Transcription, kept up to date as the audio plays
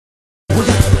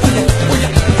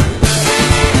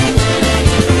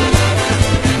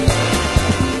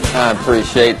I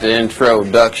appreciate the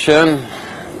introduction.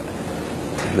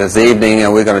 This evening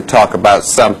we're going to talk about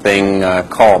something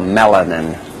called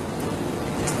melanin.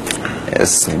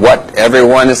 It's what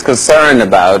everyone is concerned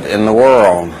about in the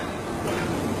world.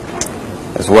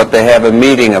 It's what they have a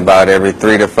meeting about every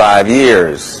 3 to 5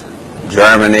 years.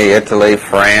 Germany, Italy,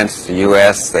 France, the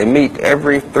U.S., they meet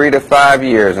every 3 to 5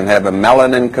 years and have a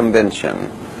melanin convention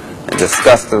and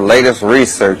discuss the latest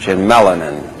research in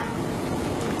melanin.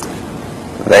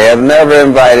 They have never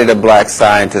invited a black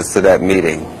scientist to that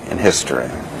meeting in history.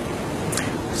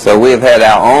 So we've had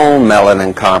our own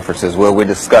melanin conferences where we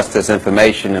discuss this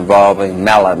information involving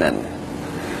melanin.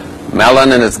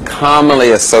 Melanin is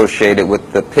commonly associated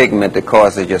with the pigment that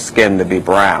causes your skin to be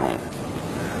brown.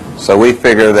 So we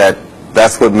figure that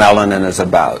that's what melanin is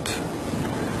about.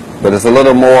 But it's a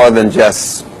little more than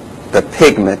just the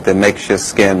pigment that makes your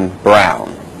skin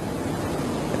brown.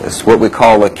 It's what we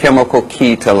call a chemical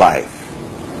key to life.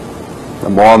 The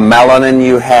more melanin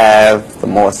you have, the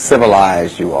more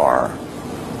civilized you are.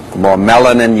 The more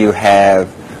melanin you have,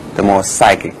 the more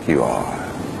psychic you are.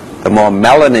 The more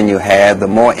melanin you have, the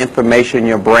more information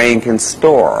your brain can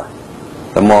store.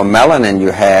 The more melanin you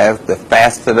have, the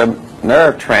faster the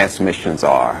nerve transmissions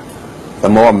are. The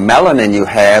more melanin you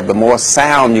have, the more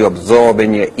sound you absorb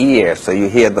in your ear, so you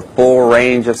hear the full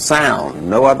range of sound.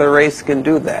 No other race can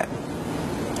do that.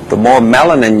 The more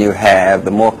melanin you have,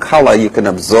 the more color you can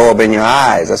absorb in your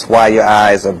eyes. That's why your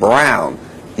eyes are brown.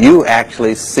 You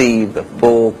actually see the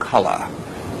full color.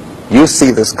 You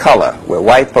see this color, where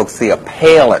white folks see a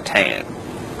paler tan.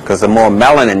 Because the more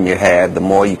melanin you have, the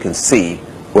more you can see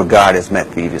what God has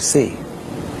meant for you to see.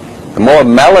 The more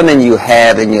melanin you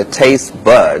have in your taste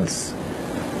buds,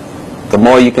 the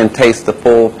more you can taste the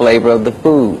full flavor of the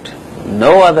food.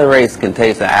 No other race can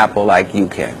taste an apple like you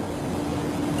can,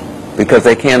 because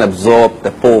they can't absorb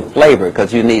the full flavor,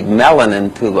 because you need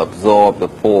melanin to absorb the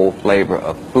full flavor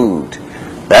of food.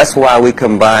 That's why we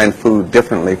combine food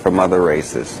differently from other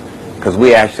races, because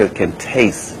we actually can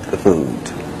taste the food.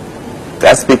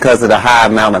 That's because of the high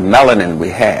amount of melanin we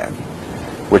have,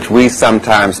 which we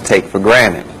sometimes take for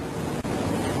granted.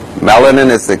 Melanin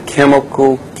is the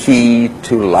chemical key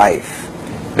to life.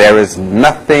 There is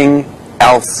nothing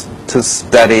else to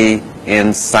study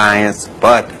in science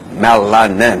but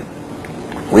melanin.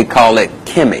 We call it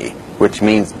chemi, which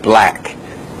means black.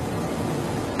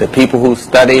 The people who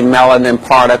study melanin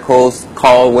particles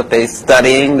call what they're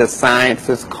studying, the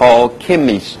sciences call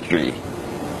chemistry,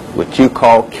 what you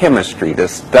call chemistry, the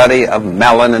study of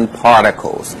melanin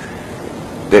particles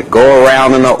that go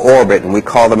around in an orbit, and we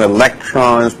call them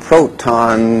electrons,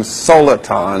 protons,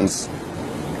 solitons.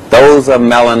 Those are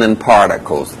melanin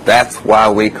particles. That's why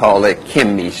we call it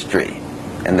chemistry.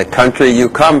 And the country you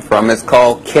come from is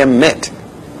called Kemet,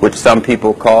 which some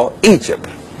people call Egypt.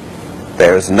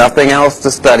 There's nothing else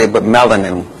to study but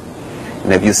melanin.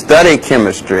 And if you study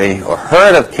chemistry or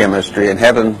heard of chemistry and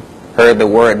haven't heard the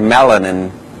word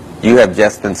melanin, you have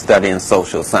just been studying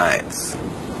social science.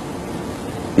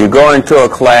 You go into a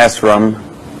classroom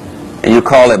and you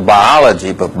call it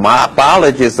biology, but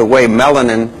biology is the way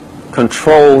melanin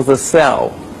controls the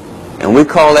cell. And we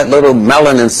call that little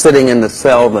melanin sitting in the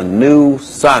cell the new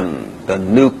sun, the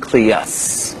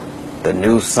nucleus. The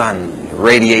new sun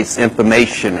radiates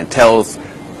information and tells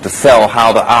the cell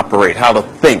how to operate, how to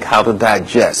think, how to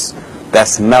digest.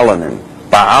 That's melanin.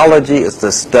 Biology is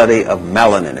the study of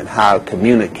melanin and how it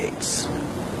communicates.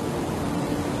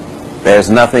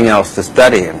 There's nothing else to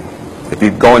study if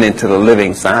you're going into the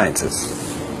living sciences.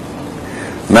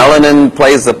 Melanin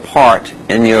plays a part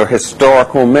in your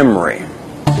historical memory.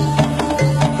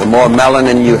 The more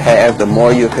melanin you have, the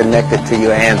more you're connected to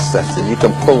your ancestors. You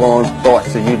can pull on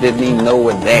thoughts that you didn't even know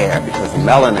were there, because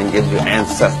melanin gives you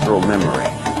ancestral memory.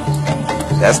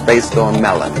 That's based on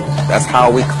melanin. That's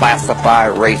how we classify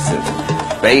races,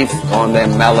 based on their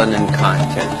melanin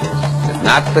content. It's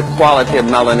not the quality of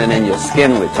melanin in your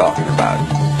skin we're talking about.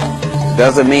 It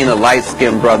doesn't mean a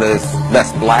light-skinned brother is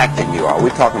less black than you are. We're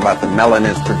talking about the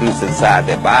melanins produced inside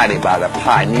their body by the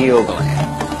pineal gland.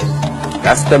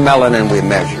 That's the melanin we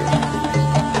measure.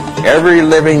 Every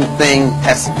living thing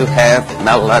has to have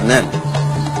melanin.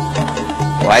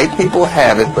 White people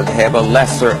have it, but they have a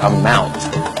lesser amount.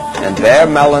 And their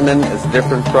melanin is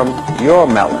different from your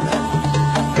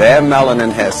melanin. Their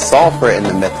melanin has sulfur in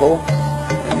the middle,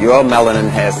 and your melanin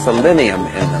has selenium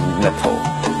in the middle.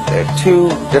 There are two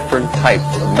different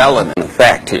types of melanin. In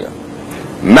fact here,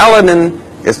 melanin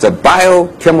is the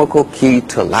biochemical key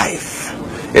to life.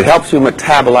 It helps you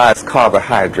metabolize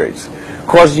carbohydrates,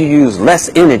 causes you to use less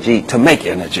energy to make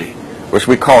energy, which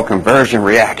we call conversion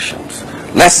reactions.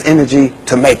 Less energy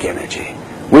to make energy.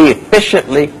 We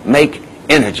efficiently make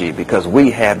energy because we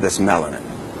have this melanin.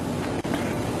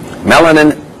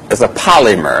 Melanin is a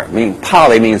polymer.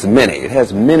 Poly means many. It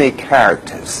has many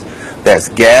characters. There's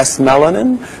gas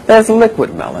melanin, there's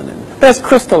liquid melanin, there's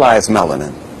crystallized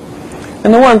melanin.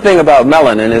 And the one thing about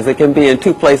melanin is it can be in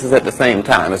two places at the same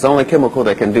time. It's the only chemical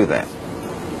that can do that.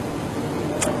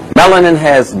 Melanin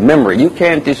has memory. You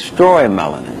can't destroy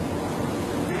melanin.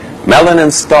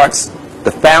 Melanin starts,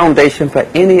 the foundation for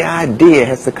any idea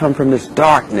has to come from this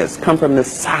darkness, come from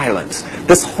this silence.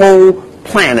 This whole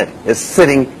planet is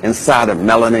sitting inside of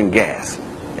melanin gas.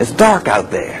 It's dark out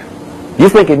there. You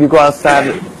think if you go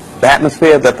outside the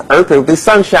atmosphere of the earth, there will be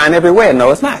sunshine everywhere. No,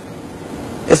 it's not.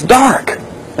 It's dark.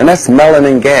 And that's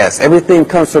melanin gas. Everything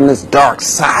comes from this dark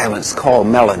silence called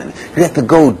melanin. You have to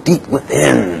go deep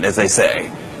within, as they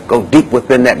say. Go deep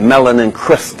within that melanin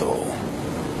crystal.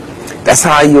 That's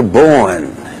how you're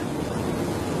born.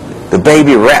 The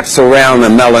baby wraps around the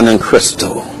melanin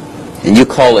crystal. And you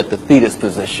call it the fetus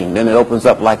position. Then it opens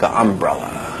up like an umbrella.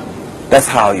 That's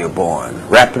how you're born.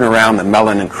 Wrapping around the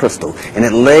melanin crystal. And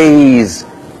it lays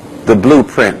the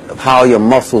blueprint of how your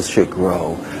muscles should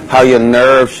grow, how your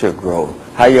nerves should grow,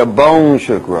 how your bones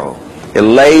should grow. It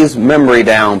lays memory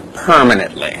down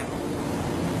permanently.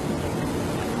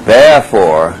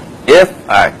 Therefore, if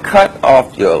I cut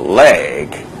off your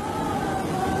leg,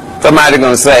 somebody's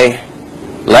going to say,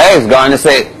 leg's gone, and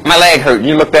say, my leg hurt.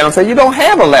 You look down and say, you don't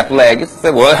have a left leg. You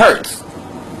say, well, it hurts.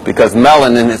 Because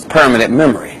melanin is permanent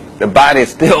memory. The body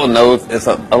still knows it's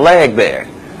a leg there.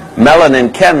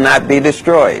 Melanin cannot be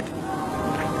destroyed.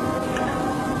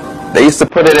 They used to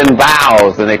put it in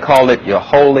vials, and they called it your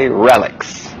holy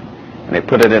relics. And they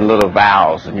put it in little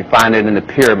vials, and you find it in the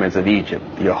pyramids of Egypt.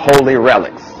 Your holy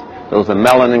relics. Those are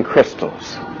melanin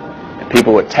crystals. And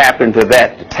people would tap into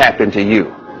that to tap into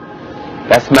you.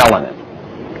 That's melanin.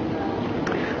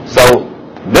 So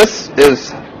this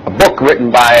is a book written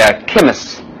by a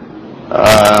chemist,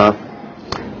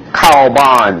 Carl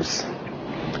Barnes.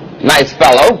 Nice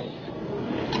fellow.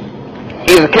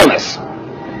 He's a chemist.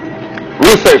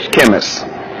 Research chemist,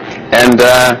 and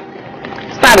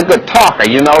he's not a good talker,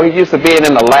 you know. He's used to being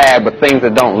in the lab with things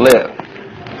that don't live,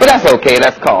 but that's okay.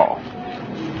 That's Carl.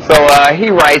 So he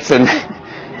writes, and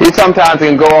he sometimes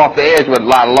can go off the edge with a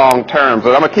lot of long terms,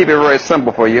 but I'm gonna keep it very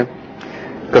simple for you,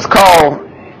 because Carl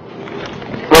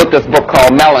wrote this book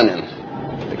called Melanin,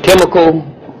 the chemical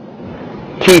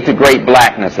key to great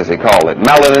blackness, as they call it.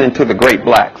 Melanin to the great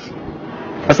blacks.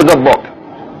 That's a good book.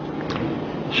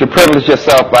 You should privilege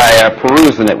yourself by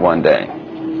perusing it one day.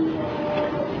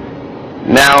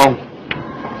 Now,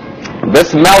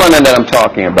 this melanin that I'm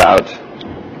talking about,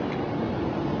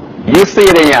 you see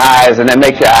it in your eyes and it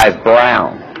makes your eyes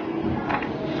brown.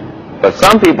 But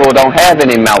some people don't have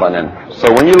any melanin.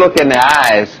 So when you look in their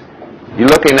eyes, you're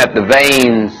looking at the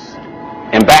veins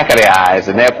in back of their eyes,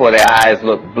 and therefore their eyes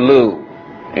look blue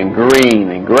and green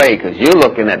and gray because you're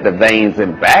looking at the veins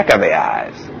in back of their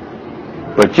eyes.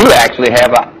 But you actually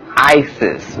have an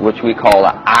iris, which we call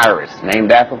an iris,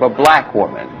 named after a black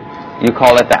woman. You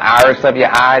call it the iris of your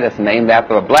eye, that's named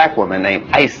after a black woman named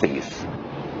Isis.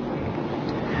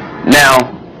 Now,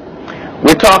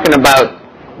 we're talking about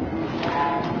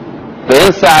the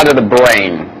inside of the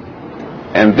brain.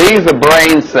 And these are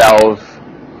brain cells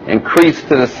increased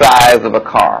to the size of a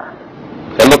car.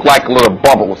 They look like little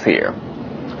bubbles here.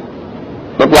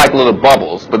 Look like little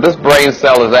bubbles, but this brain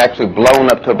cell is actually blown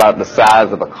up to about the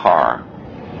size of a car.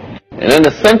 And in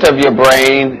the center of your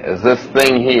brain is this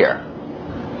thing here.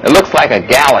 It looks like a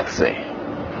galaxy.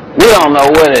 We don't know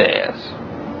what it is.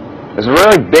 It's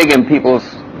very big in people's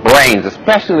brains,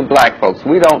 especially black folks.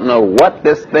 We don't know what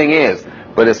this thing is,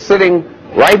 but it's sitting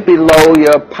right below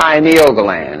your pineal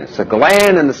gland. It's a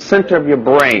gland in the center of your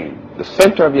brain, the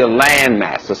center of your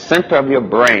landmass, the center of your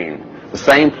brain. The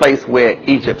same place where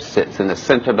Egypt sits, in the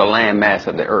center of the landmass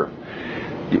of the earth.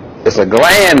 It's a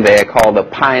gland there called the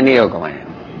pineal gland.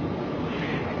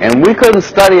 And we couldn't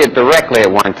study it directly at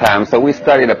one time, so we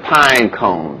studied a pine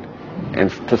cone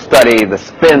and to study the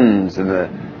spins and the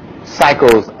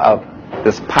cycles of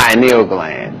this pineal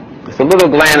gland. It's a little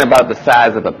gland about the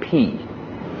size of a pea,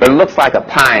 but it looks like a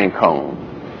pine cone.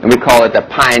 And we call it the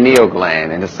pineal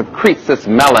gland, and it secretes this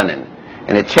melanin,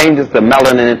 and it changes the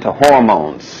melanin into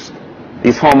hormones.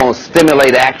 These hormones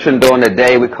stimulate action during the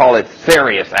day. We call it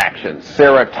serious action,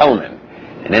 serotonin.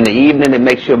 And in the evening, it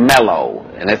makes you mellow.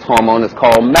 And this hormone is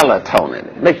called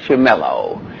melatonin. It makes you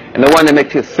mellow. And the one that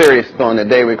makes you serious during the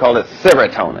day, we call it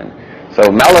serotonin. So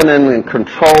melanin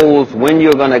controls when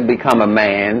you're going to become a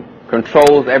man,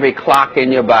 controls every clock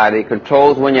in your body,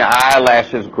 controls when your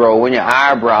eyelashes grow, when your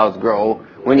eyebrows grow,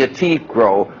 when your teeth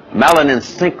grow. Melanin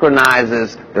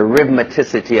synchronizes the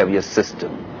rhythmicity of your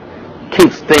system.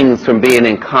 keeps things from being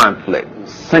in conflict,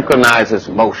 synchronizes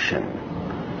motion,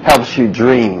 helps you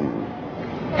dream,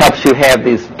 helps you have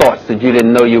these thoughts that you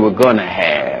didn't know you were going to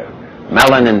have.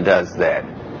 Melanin does that.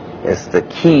 It's the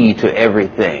key to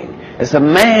everything. It's a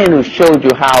man who showed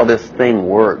you how this thing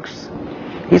works.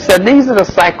 He said these are the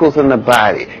cycles in the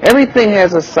body. Everything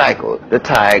has a cycle. The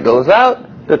tide goes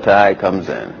out, the tide comes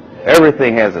in.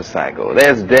 Everything has a cycle.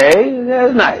 There's day,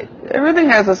 there's night. Everything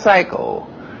has a cycle.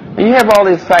 And you have all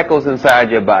these cycles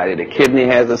inside your body. The kidney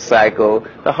has a cycle,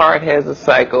 the heart has a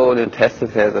cycle, the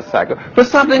intestines has a cycle. But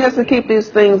something has to keep these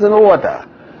things in order,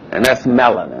 and that's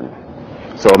melanin.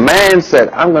 So a man said,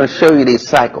 I'm going to show you these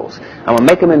cycles. I'm going to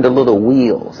make them into little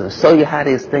wheels and show you how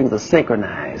these things are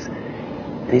synchronized.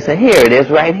 And he said, here it is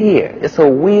right here. It's a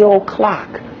wheel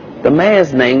clock. The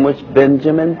man's name was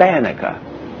Benjamin Banneker.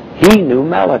 He knew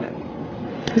melanin.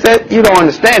 He said, you don't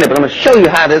understand it, but I'm going to show you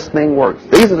how this thing works.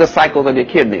 These are the cycles of your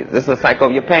kidneys. This is the cycle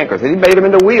of your pancreas. And he made them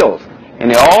into wheels.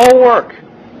 And they all work,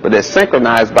 but they're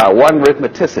synchronized by one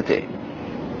rhythmicity,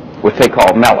 which they call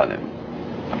melanin.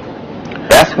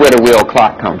 That's where the wheel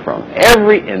clock comes from.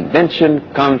 Every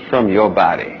invention comes from your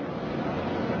body.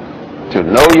 To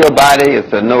know your body is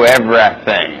to know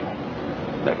everything.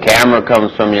 The camera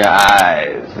comes from your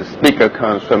eyes. The speaker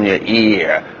comes from your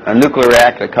ear. A nuclear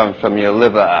reactor comes from your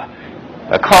liver.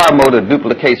 A car motor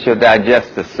duplicates your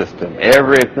digestive system.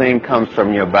 Everything comes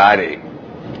from your body.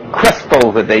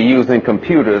 Crystals that they use in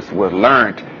computers were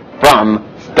learned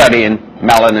from studying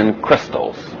melanin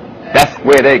crystals. That's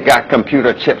where they got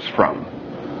computer chips from.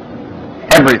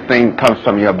 Everything comes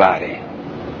from your body.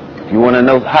 If you want to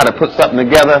know how to put something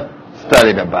together,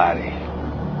 study the body.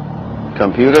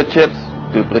 Computer chips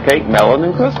duplicate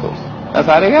melanin crystals. That's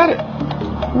how they got it.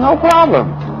 No problem.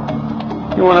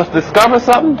 You want us to discover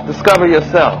something? Discover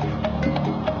yourself.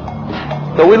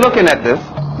 So we're looking at this,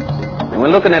 and we're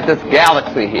looking at this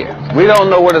galaxy here. We don't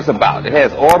know what it's about. It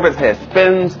has orbits, it has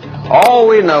spins. All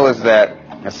we know is that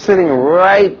it's sitting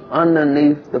right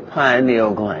underneath the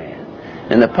pineal gland.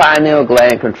 And the pineal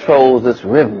gland controls this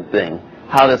rhythm thing,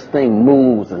 how this thing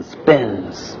moves and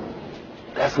spins.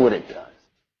 That's what it does.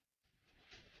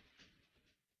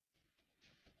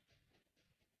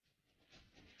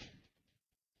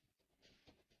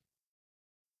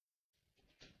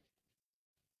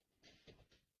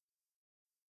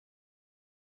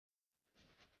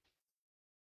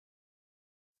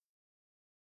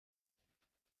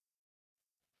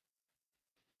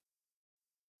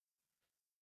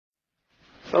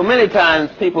 So many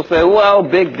times people say, well,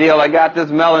 big deal, I got this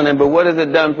melanin, but what has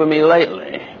it done for me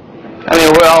lately? I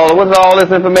mean, well, what's all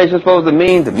this information supposed to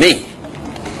mean to me?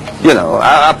 You know,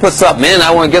 I put something in,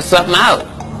 I want to get something out.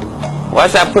 Why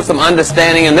should I put some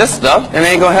understanding in this stuff and it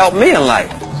ain't going to help me in life?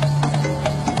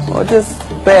 Well, just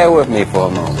bear with me for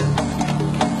a moment.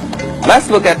 Let's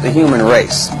look at the human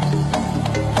race.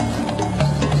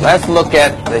 Let's look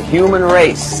at the human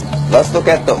race. Let's look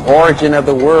at the origin of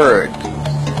the word.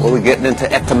 Well, we're getting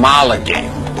into etymology.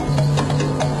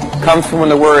 Comes from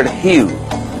the word hue.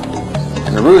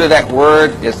 And the root of that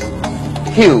word is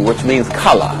hue, which means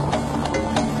color.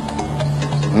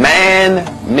 Man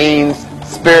means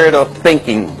spirit or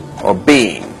thinking or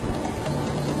being.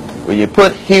 When you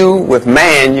put hue with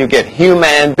man, you get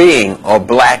human being or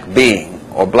black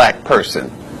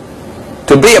person.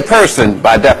 To be a person,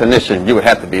 by definition, you would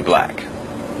have to be black.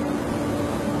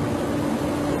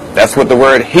 That's what the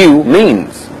word hue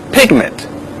means. Pigment.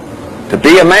 To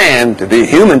be a man, to be a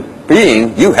human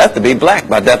being, you have to be black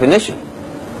by definition.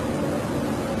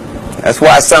 That's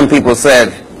why some people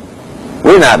said,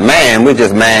 we're not man, we're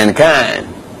just mankind.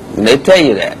 And they tell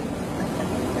you that,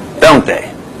 don't they?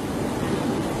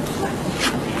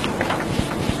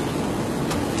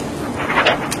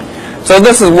 So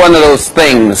this is one of those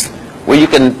things where you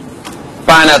can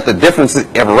find out the difference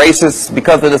of races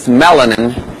because of this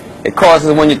melanin. It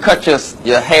causes, when you cut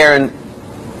your hair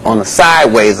on the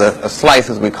sideways, a slice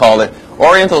as we call it,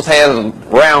 Oriental's hair is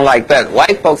round like that.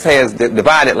 White folks' hair is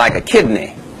divided like a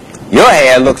kidney. Your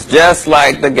hair looks just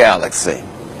like the galaxy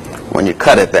when you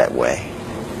cut it that way.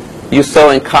 You're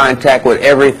so in contact with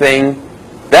everything.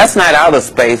 That's not outer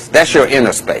space, that's your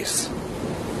inner space.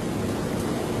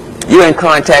 You're in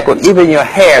contact with, even your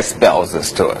hair spells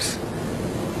this to us.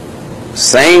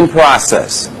 Same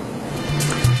process.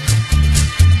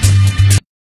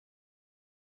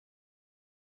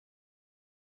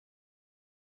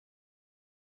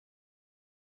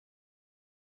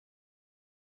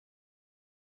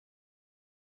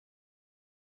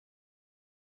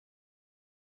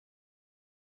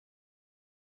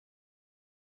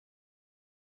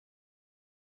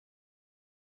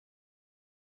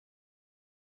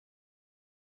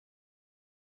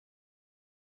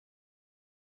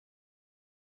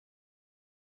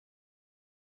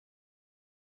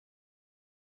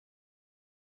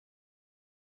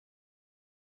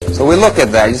 So we look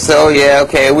at that. You say, oh yeah,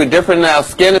 okay, we're different now.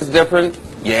 Skin is different.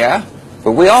 Yeah.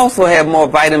 But we also have more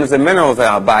vitamins and minerals in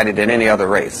our body than any other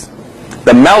race.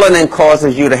 The melanin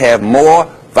causes you to have more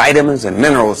vitamins and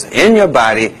minerals in your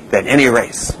body than any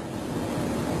race.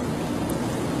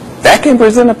 That can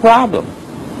present a problem.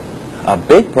 A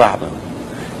big problem.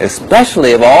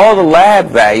 Especially if all the lab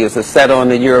values are set on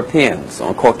the Europeans,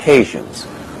 on Caucasians,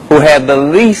 who have the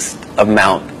least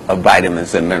amount of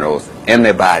vitamins and minerals in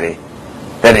their body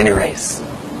than any race.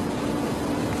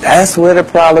 That's where the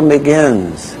problem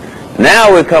begins.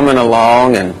 Now we're coming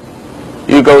along and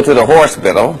you go to the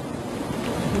hospital,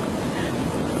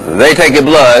 they take your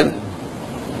blood,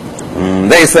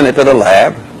 they send it to the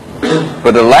lab,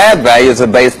 but the lab values are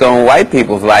based on white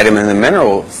people's vitamins and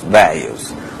minerals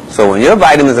values. So when your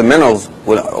vitamins and minerals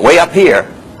way up here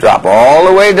drop all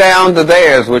the way down to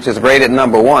theirs, which is rated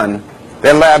 #1,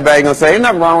 their lab value going to say, ain't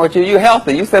nothing wrong with you, you're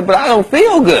healthy. You said, but I don't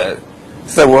feel good. You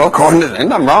said, well, according to, ain't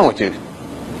nothing wrong with you.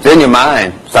 It's in your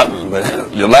mind, something,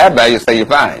 but your lab values say you're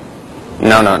fine.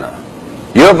 No, no, no.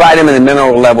 Your vitamin and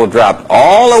mineral level dropped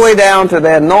all the way down to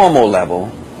their normal level,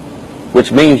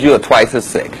 which means you are twice as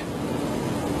sick.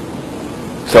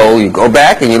 So you go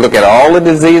back and you look at all the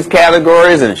disease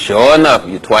categories, and sure enough,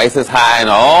 you're twice as high in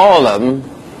all of them,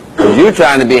 because you're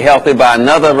trying to be healthy by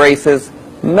another race's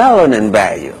melanin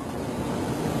value.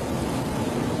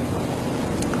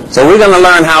 So we're going to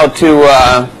learn how to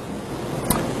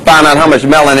find out how much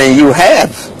melanin you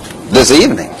have this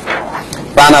evening.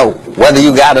 Find out whether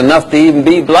you got enough to even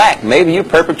be black. Maybe you're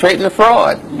perpetrating a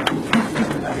fraud.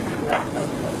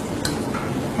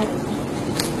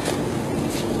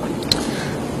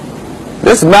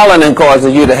 This melanin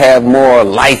causes you to have more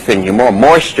life in you, more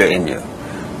moisture in you.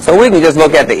 So we can just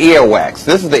look at the earwax.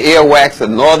 This is the earwax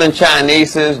of Northern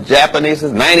Chineses,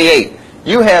 Japaneses, 98.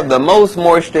 You have the most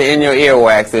moisture in your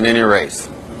earwax in any race.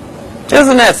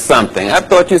 Isn't that something? I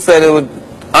thought you said it was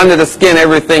under the skin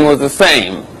everything was the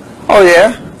same. Oh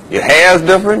yeah, your hair is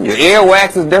different, your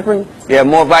earwax is different, you have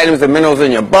more vitamins and minerals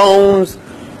in your bones,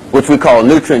 which we call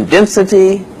nutrient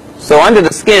density. So under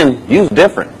the skin, you're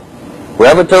different.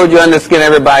 Whoever told you under the skin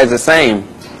everybody's the same,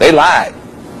 they lied.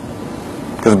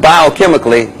 Because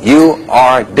biochemically, you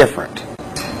are different.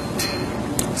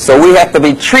 So we have to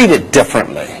be treated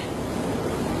differently.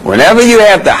 Whenever you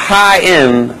have the high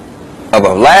end of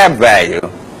a lab value,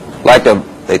 like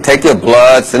they take your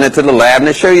blood, send it to the lab, and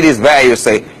they show you these values,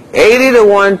 say 80 to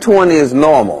 120 is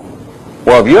normal.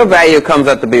 Well, if your value comes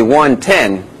up to be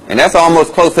 110, and that's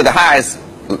almost close to the highest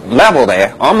level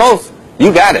there, almost,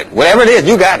 you got it. Whatever it is,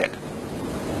 you got it.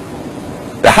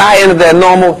 The high end of that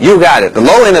normal, you got it. The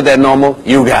low end of that normal,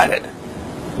 you got it.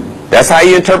 That's how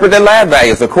you interpret the lab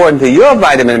values according to your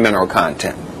vitamin and mineral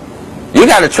content. You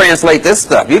got to translate this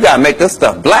stuff. You got to make this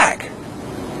stuff black.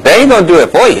 They ain't going to do it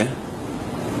for you.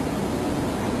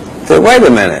 Say, wait a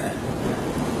minute.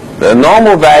 The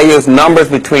normal value is numbers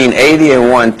between 80 and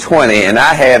 120, and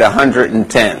I had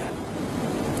 110.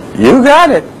 You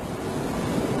got it.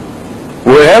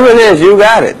 Whatever it is, you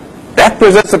got it. That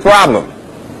presents a problem.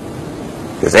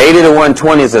 Because 80 to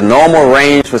 120 is a normal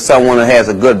range for someone who has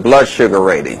a good blood sugar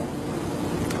rating.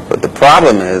 But the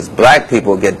problem is black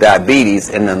people get diabetes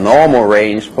in the normal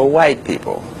range for white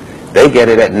people. They get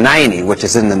it at 90, which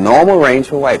is in the normal range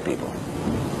for white people.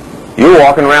 You're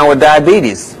walking around with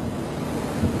diabetes.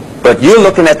 But you're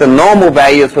looking at the normal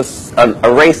values for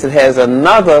a race that has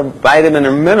another vitamin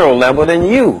and mineral level than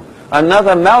you,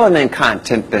 another melanin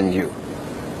content than you.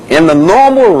 In the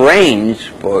normal range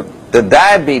for the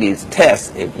diabetes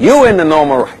test, if you're in the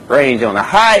normal range on the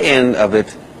high end of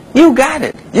it, you got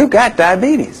it. You got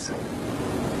diabetes.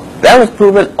 That was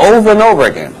proven over and over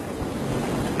again.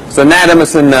 It's an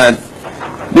anatomist in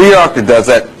New York that does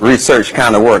that research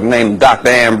kind of work, named Dr.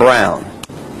 Ann Brown.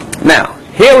 Now,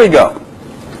 here we go.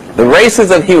 The races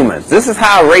of humans. This is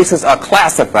how races are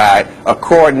classified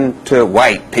according to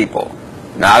white people.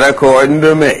 Not according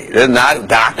to me. This is not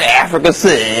Dr. Afrika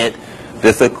said.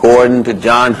 This according to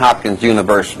Johns Hopkins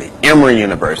University, Emory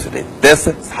University. This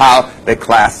is how they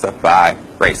classify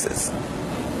races.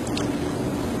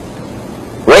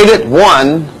 Rated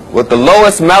 1 with the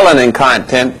lowest melanin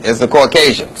content is the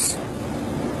Caucasians.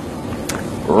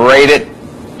 Rated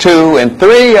 2 and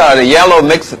 3 are the yellow,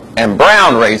 mixed, and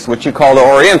brown race, which you call the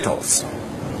Orientals.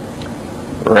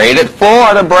 Rated 4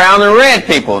 are the brown and red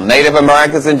people, Native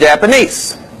Americans and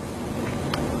Japanese.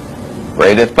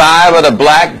 Rated 5 are the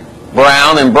black,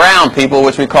 brown, and brown people,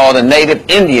 which we call the native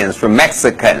Indians from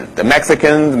Mexico. The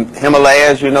Mexicans,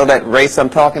 Himalayas, you know that race I'm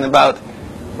talking about?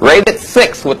 Rated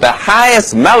 6 with the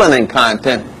highest melanin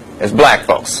content is black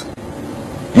folks.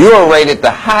 You are rated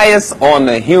the highest on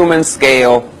the human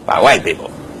scale by white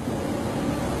people.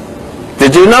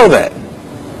 you know that?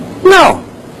 No.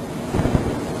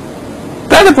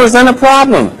 That'll present a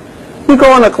problem. You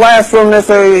go in a classroom,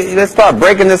 they start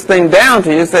breaking this thing down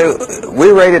to you. You say,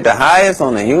 we rated the highest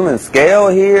on the human scale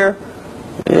here.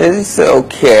 You say,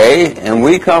 okay, and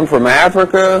we come from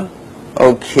Africa.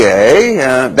 Okay,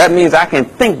 that means I can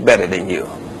think better than you.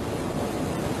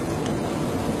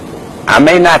 I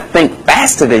may not think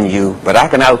faster than you, but I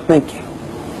can outthink you.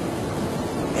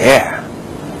 Yeah.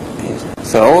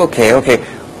 So, okay.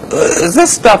 Is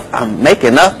this stuff I'm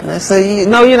making up? And I say,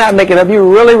 no, you're not making up.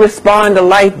 You really respond to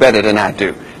life better than I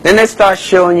do. Then they start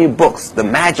showing you books, The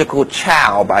Magical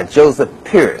Child by Joseph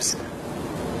Pierce.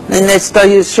 Then they start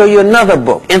to show you another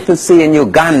book, Infancy in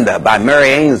Uganda by Mary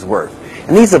Ainsworth.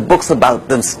 And these are books about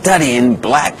them studying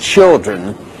black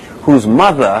children whose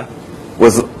mother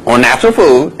was on natural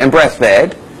food and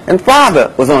breastfed, and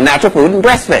father was on natural food and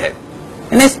breastfed.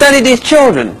 And they studied these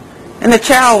children. And the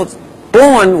child was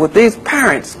born with these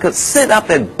parents could sit up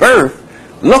at birth,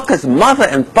 look his mother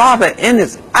and father in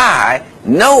his eye,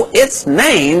 know its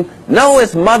name, know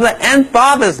his mother and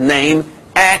father's name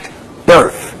at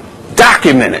birth.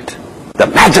 Documented. The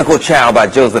Magical Child by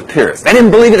Joseph Pierce. They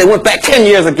didn't believe it. They went back 10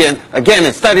 years again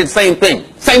and studied the same thing.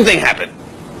 Same thing happened.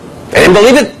 They didn't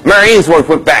believe it. Mary Ainsworth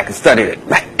went back and studied it.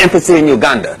 Infancy in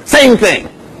Uganda. Same thing.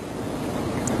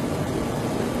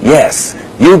 Yes,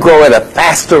 you grow at a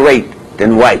faster rate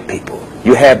than white people.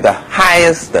 You have the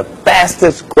highest, the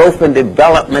fastest growth and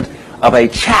development of a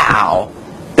child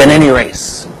than any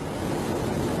race.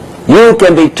 You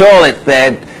can be toilet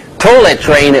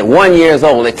trained at 1 year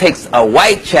old. It takes a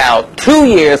white child 2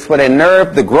 years for their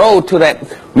nerve to grow to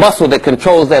that muscle that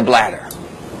controls their bladder.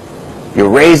 You're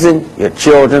raising your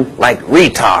children like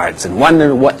retards and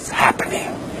wondering what's happening.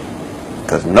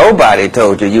 Because nobody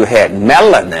told you you had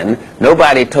melanin.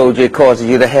 Nobody told you it causes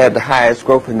you to have the highest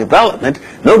growth and development.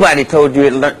 Nobody told you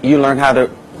you learn how to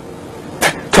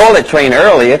toilet train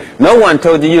earlier. No one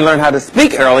told you learn how to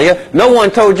speak earlier. No one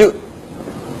told you.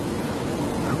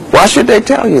 Why should they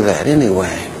tell you that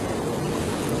anyway?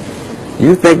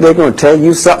 You think they're going to tell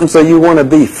you something so you want to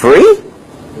be free?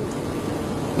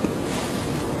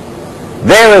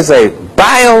 There is a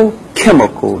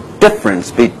biochemical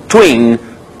difference between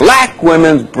black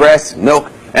women's breast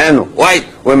milk and white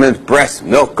women's breast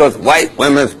milk, because white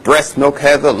women's breast milk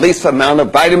has the least amount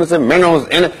of vitamins and minerals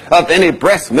in it of any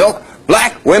breast milk.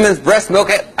 Black women's breast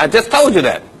milk, I just told you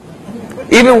that.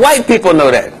 Even white people know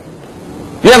that.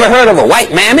 You ever heard of a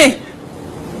white mammy?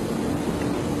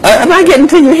 Am I getting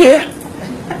to you here?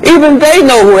 Even they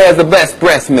know who has the best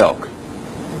breast milk.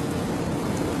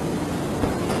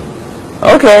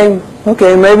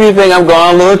 Okay, maybe you think I'm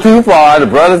going a little too far. The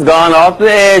brother's gone off the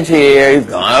edge here. He's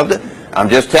gone off the... I'm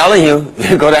just telling you.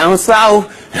 You go down south.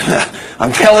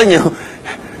 I'm telling you.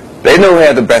 They know who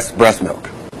has the best breast milk.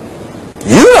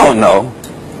 You don't know,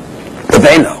 but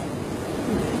they know.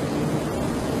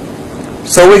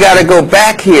 So we got to go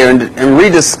back here and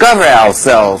rediscover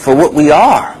ourselves for what we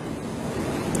are.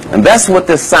 And that's what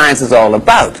this science is all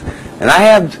about. And I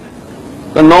have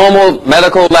the normal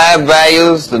medical lab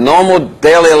values, the normal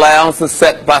daily allowances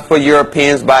set for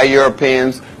Europeans by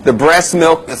Europeans. The breast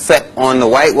milk is set on the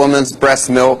white woman's breast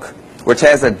milk, which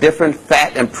has a different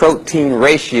fat and protein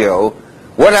ratio.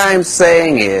 What I'm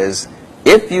saying is,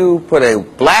 if you put a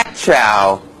black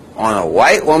child on a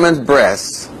white woman's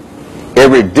breast, it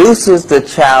reduces the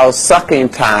child's sucking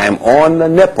time on the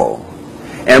nipple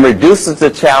and reduces the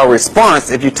child's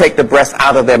response if you take the breast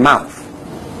out of their mouth.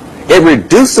 It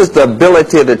reduces the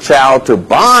ability of the child to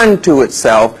bond to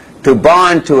itself, to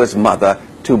bond to its mother,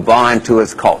 to bond to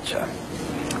its culture.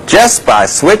 Just by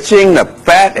switching the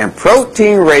fat and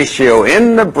protein ratio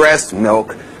in the breast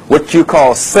milk, which you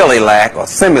call Similac or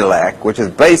Similac, which is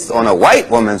based on a white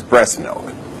woman's breast milk.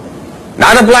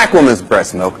 Not a black woman's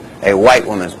breast milk, a white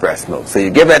woman's breast milk. So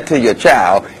you give that to your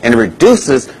child, and it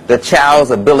reduces the child's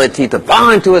ability to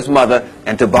bond to its mother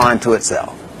and to bond to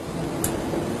itself.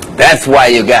 That's why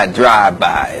you got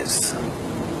drive-bys.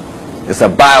 It's a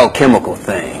biochemical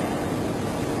thing.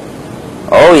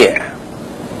 Oh yeah.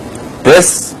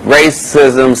 This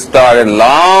racism started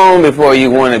long before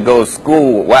you want to go to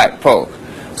school with white folk.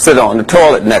 Sit on the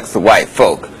toilet next to white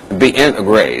folk and be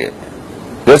integrated.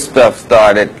 This stuff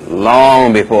started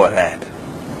long before that.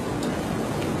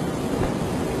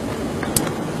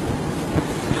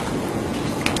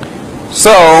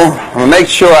 So, I'm going to make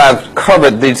sure I've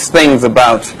covered these things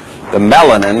about the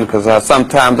melanin, because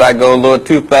sometimes I go a little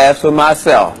too fast for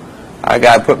myself. I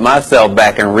got to put myself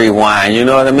back and rewind, you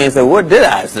know what I mean? So what did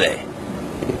I say?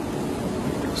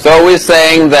 So we're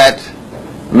saying that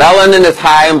Melanin is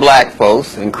high in black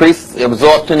folks, increased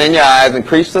absorption in your eyes,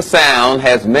 increase the sound,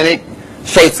 has many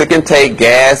shapes it can take: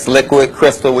 gas, liquid,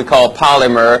 crystal, we call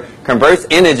polymer, converts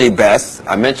energy best,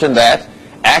 I mentioned that,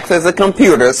 acts as a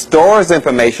computer, stores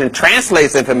information,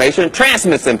 translates information,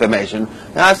 transmits information.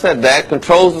 Now I said that,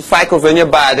 controls the cycles in your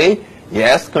body,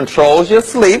 yes, controls your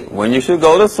sleep, when you should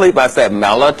go to sleep. I said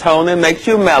melatonin makes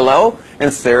you mellow,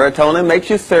 and serotonin makes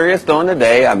you serious during the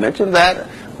day. I mentioned that.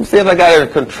 Let me see if I got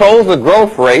it. Controls the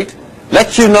growth rate,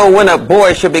 lets you know when a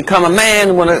boy should become a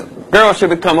man, when a girl should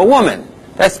become a woman.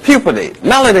 That's puberty.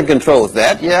 Melanin controls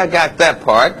that. Yeah, I got that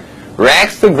part.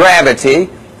 Reacts to gravity,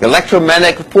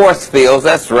 electromagnetic force fields.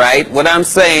 That's right. What I'm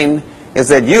saying is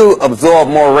that you absorb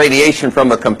more radiation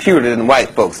from a computer than white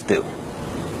folks do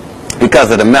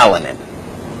because of the melanin.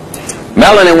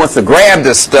 Melanin wants to grab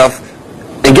this stuff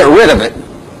and get rid of it,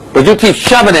 but you keep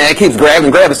shoving it, it keeps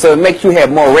grabbing, so it makes you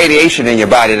have more radiation in your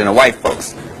body than the white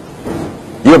folks.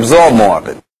 You absorb more of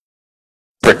it.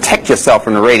 Protect yourself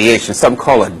from the radiation, something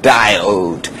called a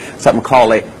diode, something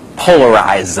called a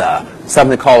polarizer,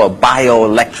 something called a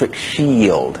bioelectric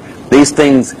shield. These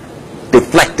things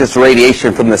deflect this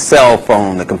radiation from the cell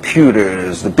phone, the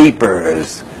computers, the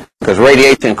beepers, because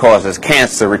radiation causes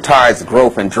cancer, retards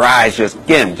growth, and dries your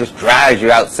skin, just dries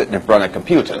you out sitting in front of a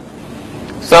computer.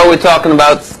 So we're talking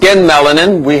about skin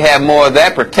melanin. We have more of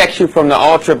that, protects you from the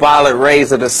ultraviolet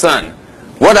rays of the sun.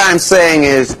 What I'm saying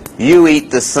is you eat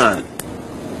the sun.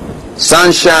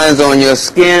 Sun shines on your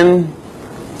skin,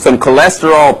 some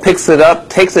cholesterol picks it up,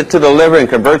 takes it to the liver, and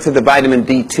converts it to vitamin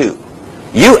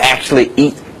D2. You actually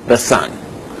eat the sun.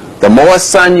 The more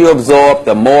sun you absorb,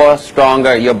 the more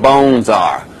stronger your bones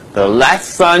are. The less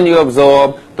sun you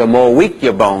absorb, the more weak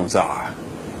your bones are.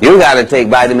 You got to take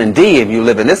vitamin D if you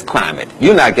live in this climate.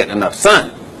 You're not getting enough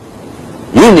sun.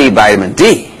 You need vitamin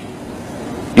D.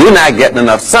 You're not getting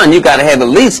enough sun. You got to have at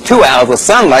least 2 hours of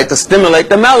sunlight to stimulate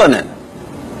the melanin.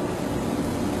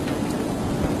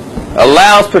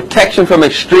 Allows protection from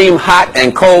extreme hot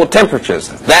and cold temperatures.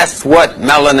 That's what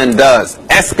melanin does.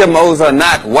 Eskimos are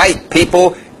not white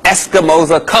people.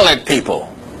 Eskimos are colored people.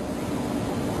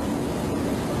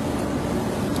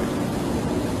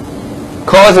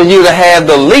 Causes you to have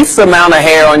the least amount of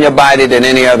hair on your body than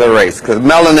any other race, because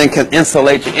melanin can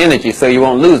insulate your energy so you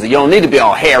won't lose it. You don't need to be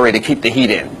all hairy to keep the heat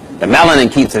in. The melanin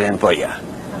keeps it in for you.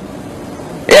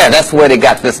 Yeah, that's where they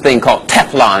got this thing called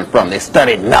Teflon from. They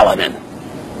studied melanin.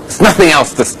 There's nothing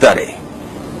else to study.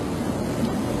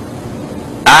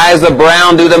 Eyes are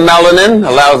brown due to melanin,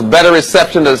 allows better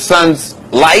reception to the sun's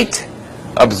light,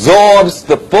 absorbs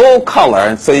the full color,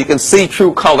 and so you can see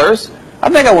true colors. I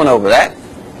think I went over that.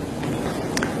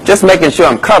 Just making sure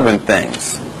I'm covering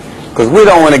things, because we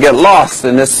don't want to get lost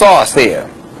in this sauce here.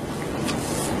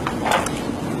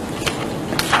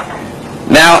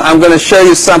 Now I'm going to show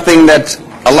you something that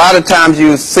a lot of times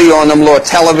you see on them little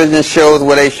television shows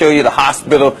where they show you the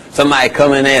hospital, somebody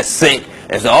come in there sick,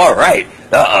 and say, all right,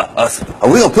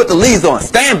 we're going to put the leads on,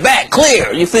 stand back,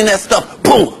 clear. You seen that stuff?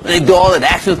 Boom, and they do all that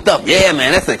action stuff. Yeah,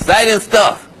 man, that's exciting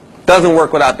stuff. Doesn't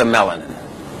work without the melanin.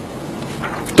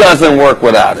 Doesn't work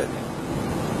without it.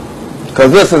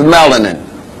 Because this is melanin.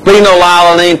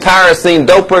 Phenylalanine, tyrosine,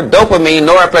 dopamine,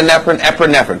 norepinephrine,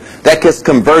 epinephrine. That gets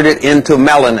converted into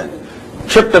melanin.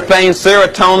 Tryptophan,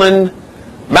 serotonin,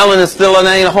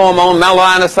 melanin-stimulating hormone,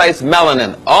 melanocytes,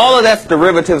 melanin. All of that's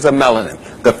derivatives of melanin.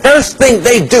 The first thing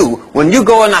they do when you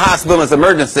go in the hospital as an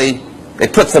emergency, they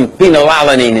put some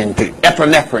phenylalanine into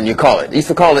epinephrine, you call it. They used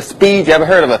to call it speed. You ever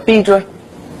heard of ephedra?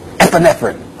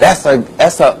 Epinephrine. That's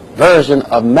a version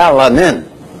of melanin.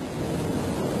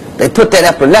 They put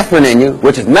that epinephrine in you,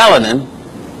 which is melanin,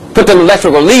 put them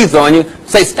electrical leads on you,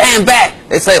 say stand back.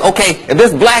 They say, okay, if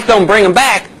this black don't bring them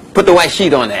back, put the white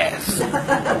sheet on the ass.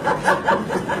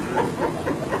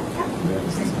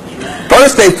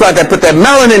 First they put that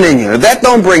melanin in you. If that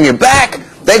don't bring you back,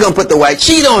 they're going to put the white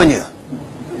sheet on you.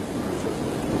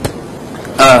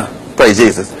 Praise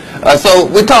Jesus. So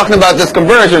we're talking about this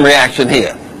conversion reaction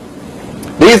here.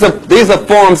 These are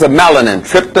forms of melanin: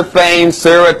 tryptophan,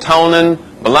 serotonin,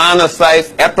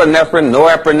 melanocytes, epinephrine,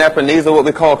 norepinephrine. These are what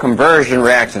we call conversion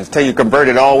reactions. Till you convert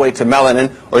it all the way to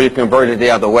melanin, or you convert it the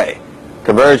other way.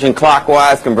 Conversion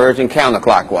clockwise, conversion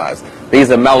counterclockwise.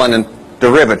 These are melanin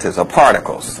derivatives or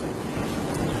particles.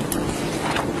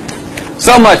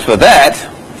 So much for that.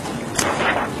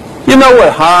 You know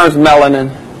what harms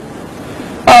melanin?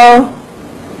 Oh,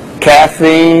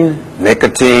 caffeine,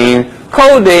 nicotine,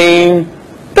 codeine,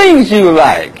 things you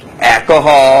like.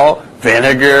 Alcohol,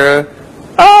 vinegar,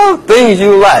 oh, things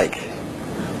you like.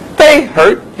 They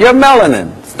hurt your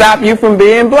melanin, stop you from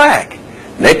being black.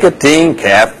 Nicotine,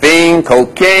 caffeine,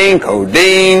 cocaine,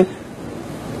 codeine,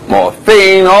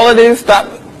 morphine, all of these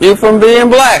stop you from being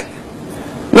black.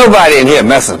 Nobody in here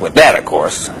messes with that, of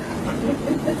course.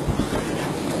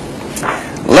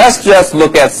 Let's just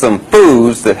look at some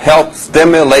foods that help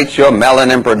stimulate your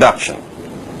melanin production.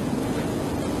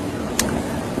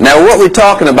 Now what we're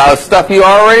talking about is stuff you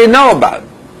already know about.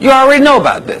 You already know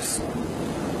about this.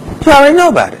 You already know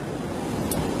about it.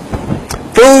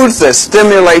 Foods that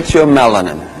stimulate your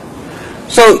melanin.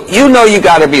 So you know you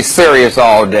got to be serious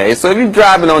all day. So if you're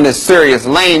driving on this serious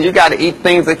lane, you got to eat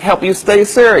things that help you stay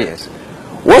serious.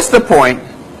 What's the point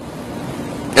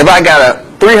if I got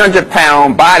a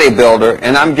 300-pound bodybuilder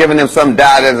and I'm giving him some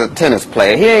diet as a tennis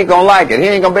player? He ain't going to like it. He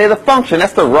ain't going to be able to function.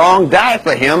 That's the wrong diet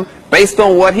for him based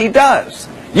on what he does.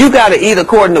 You got to eat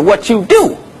according to what you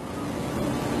do.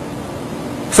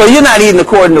 So you're not eating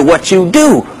according to what you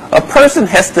do. A person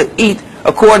has to eat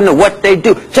according to what they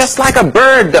do, just like a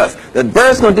bird does. The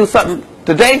bird's going to do something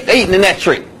today, they're eating in that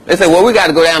tree. They say, well, we got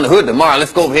to go down the hood tomorrow.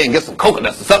 Let's go over here and get some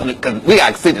coconuts or something because we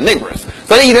got to see the niggers.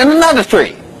 So they eat in another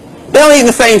tree. They don't eat in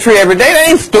the same tree every day.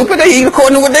 They ain't stupid. They eat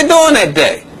according to what they're doing that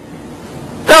day.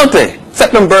 Don't they?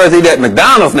 Except them birds eat at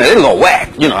McDonald's now. They're a little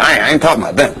whack. You know, I ain't talking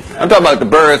about them. I'm talking about the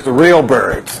birds, the real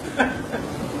birds.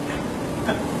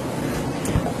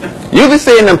 You be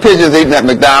seeing them pigeons eating at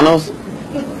McDonald's.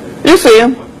 You see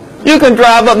them. You can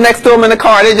drive up next to them in the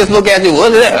car. They just look at you.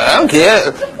 What's that? I don't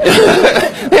care.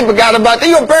 They forgot about that.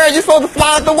 You're a bird. You're supposed to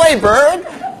fly out the way, bird.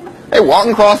 They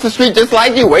walking across the street just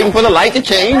like you, waiting for the light to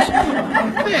change.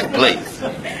 Man, please.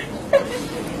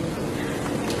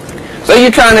 So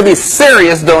you're trying to be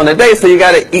serious during the day, so you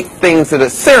got to eat things that are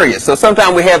serious. So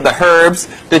sometimes we have the herbs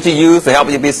that you use to help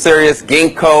you be serious.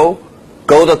 Ginkgo,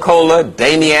 gotu kola,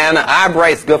 damiana.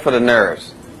 Eyebright's good for the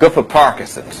nerves. Good for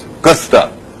Parkinson's. Good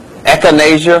stuff.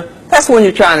 Echinacea. That's when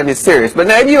you're trying to be serious. But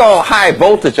now if you're all high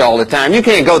voltage all the time, you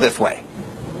can't go this way.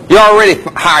 You're already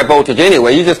high voltage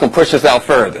anyway. You're just going to push yourself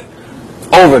further.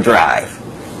 Overdrive.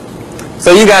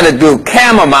 So you got to do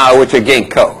chamomile with your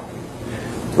ginkgo.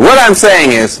 What I'm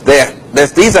saying is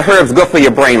these are herbs good for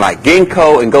your brain, like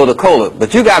ginkgo and gotu kola,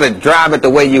 but you got to drive it the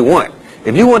way you want.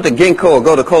 If you want the ginkgo or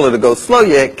gotu kola to go slow,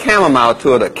 you add chamomile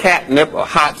to it, or catnip, or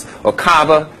hops, or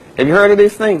kava. Have you heard of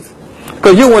these things?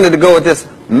 Because you wanted to go at this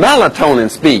melatonin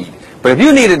speed. But if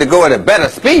you needed to go at a better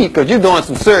speed because you're doing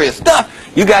some serious stuff,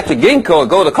 you got your ginkgo or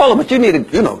gotu kola, but you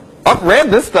need to, up-rev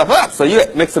this stuff up. So you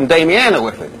mix some damiana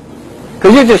with it.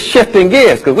 Because you're just shifting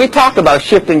gears. Because we talked about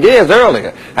shifting gears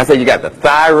earlier. I said you got the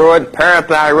thyroid,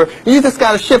 parathyroid. You just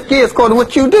got to shift gears according to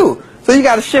what you do. So you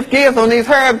got to shift gears on these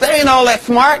herbs. They ain't all that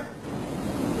smart.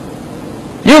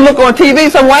 You look on TV,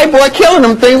 some white boy killing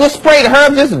them things with spray. The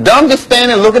herbs just dumb, just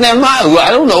standing looking at them. I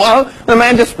don't know. The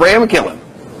man just spray them and kill him.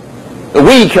 The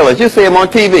weed killers, you see them on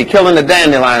TV killing the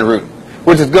dandelion root,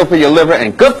 which is good for your liver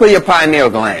and good for your pineal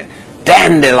gland.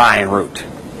 Dandelion root.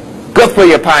 Good for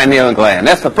your pineal gland.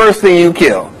 That's the first thing you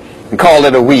kill and call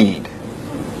it a weed.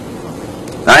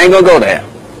 I ain't going to go there.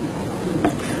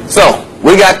 So,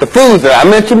 we got the foods that I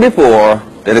mentioned before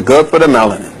that are good for the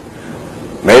melanin.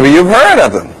 Maybe you've heard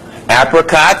of them.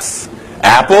 Apricots,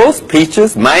 apples,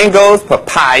 peaches, mangoes,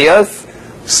 papayas,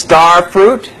 star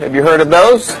fruit. Have you heard of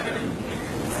those?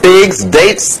 Figs,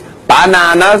 dates,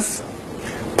 bananas,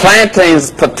 plantains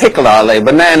particularly,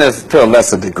 bananas to a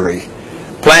lesser degree.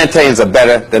 Plantains are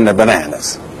better than the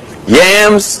bananas.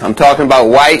 Yams, I'm talking about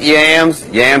white yams,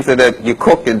 yams that you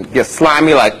cook and get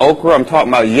slimy like okra. I'm talking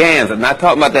about yams. I'm not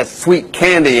talking about that sweet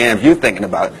candy yams you're thinking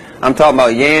about. I'm talking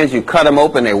about yams, you cut them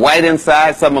open, they're white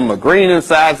inside, some of them are green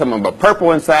inside, some of them are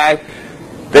purple inside.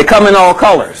 They come in all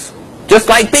colors, just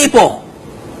like people.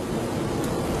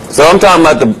 So I'm talking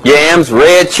about the yams,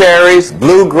 red cherries,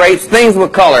 blue grapes, things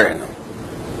with color in them.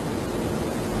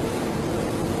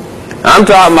 I'm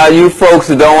talking about you folks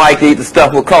who don't like to eat the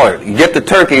stuff with color. You get the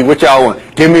turkey, which y'all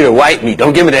want. Give me the white meat,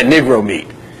 don't give me that Negro meat.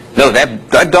 No,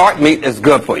 that dark meat is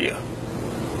good for you.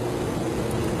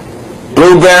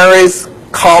 Blueberries,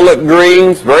 collard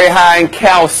greens, very high in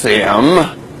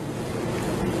calcium.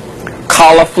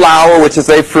 Cauliflower, which is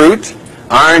a fruit.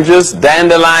 Oranges,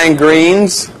 dandelion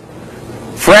greens.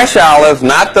 Fresh olives,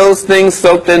 not those things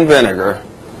soaked in vinegar.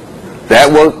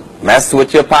 That will mess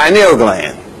with your pineal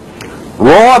gland.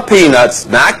 Raw peanuts,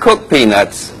 not cooked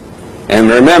peanuts. And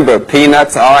remember,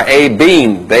 peanuts are a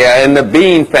bean. They are in the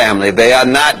bean family. They are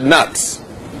not nuts.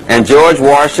 And George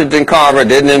Washington Carver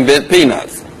didn't invent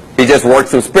peanuts. He just worked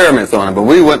some experiments on them. But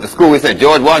we went to school, we said,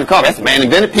 George Washington Carver, that's the man who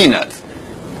invented peanuts.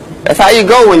 That's how you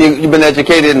go when you've been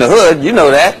educated in the hood. You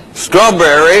know that.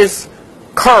 Strawberries,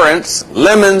 currants,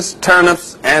 lemons,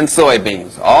 turnips, and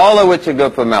soybeans. All of which are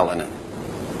good for melanin.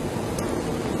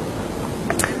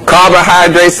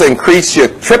 Carbohydrates increase your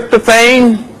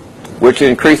tryptophan, which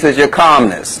increases your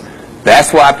calmness.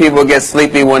 That's why people get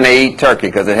sleepy when they eat turkey,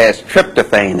 because it has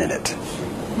tryptophan in it.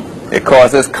 It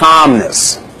causes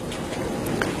calmness.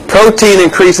 Protein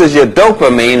increases your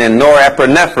dopamine and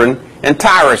norepinephrine and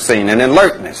tyrosine and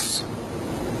alertness.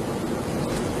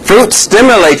 Fruits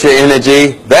stimulate your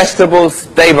energy. Vegetables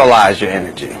stabilize your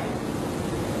energy.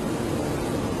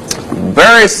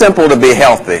 Very simple to be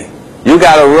healthy. You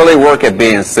got to really work at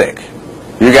being sick.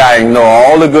 You got to ignore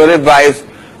all the good advice.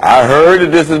 I heard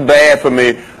that this is bad for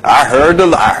me. I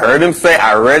heard him say,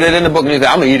 I read it in the book, and he said,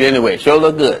 I'm going to eat it anyway. It sure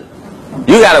look good.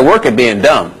 You got to work at being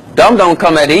dumb. Dumb don't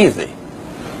come that easy.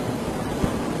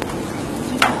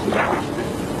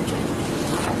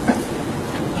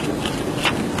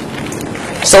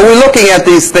 So we're looking at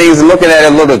these things and looking at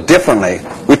it a little differently.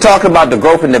 We talk about the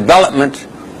growth and development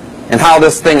and how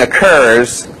this thing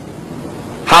occurs,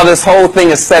 how this whole thing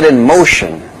is set in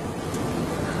motion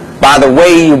by the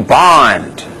way you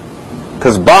bond.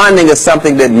 Because bonding is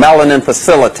something that melanin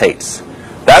facilitates.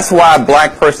 That's why a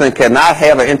black person cannot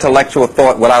have an intellectual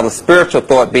thought without a spiritual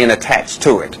thought being attached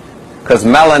to it. Because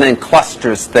melanin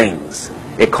clusters things.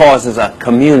 It causes a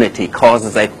community,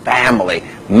 causes a family.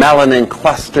 Melanin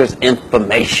clusters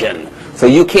information. So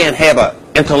you can't have an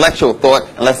intellectual thought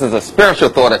unless there's a spiritual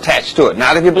thought attached to it.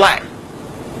 Not if you're black.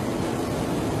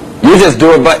 You just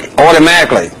do it but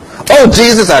automatically. Oh,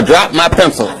 Jesus, I dropped my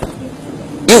pencil.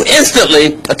 You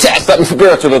instantly attach something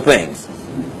spiritual to things.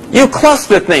 You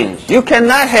cluster things. You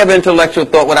cannot have intellectual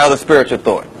thought without a spiritual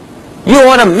thought. You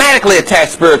automatically attach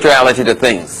spirituality to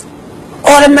things.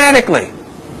 Automatically.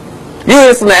 You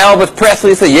listen to Elvis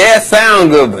Presley say, yeah, it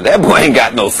sound good, but that boy ain't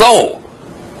got no soul.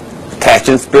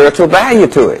 Attaching spiritual value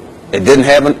to it.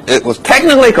 It was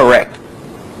technically correct,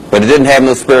 but it didn't have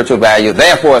no spiritual value,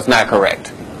 therefore it's not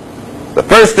correct. The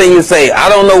first thing you say, I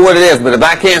don't know what it is, but if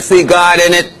I can't see God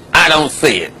in it, I don't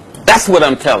see it. That's what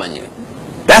I'm telling you.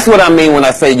 That's what I mean when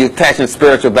I say you're attaching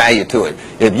spiritual value to it.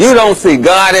 If you don't see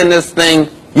God in this thing,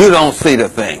 you don't see the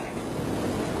thing.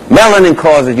 Melanin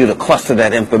causes you to cluster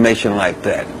that information like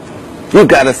that. You've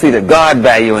got to see the God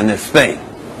value in this thing.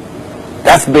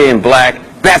 That's being black.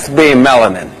 That's being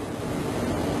melanin.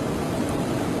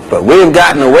 But we've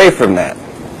gotten away from that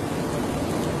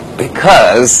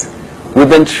because we've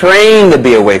been trained to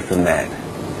be away from that.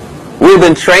 We've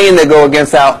been trained to go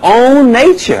against our own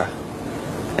nature.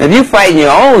 And if you fight in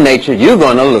your own nature, you're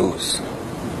going to lose.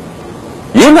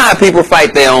 You know how people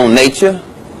fight their own nature.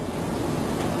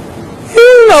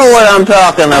 You know what I'm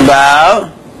talking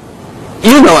about.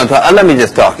 You know what I'm talking about. Let me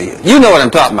just talk to you. You know what I'm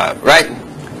talking about, right?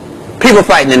 People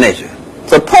fighting their nature.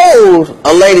 Suppose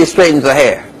a lady straightens her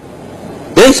hair.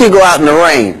 Then she go out in the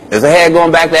rain. Is her hair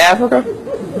going back to Africa?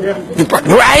 Yeah.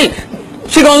 Right.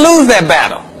 She's going to lose that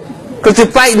battle. Because you're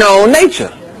fighting your own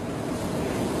nature.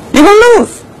 You're going to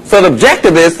lose. So the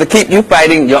objective is to keep you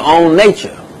fighting your own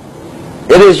nature.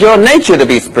 It is your nature to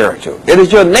be spiritual. It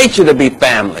is your nature to be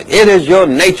family. It is your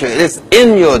nature. It is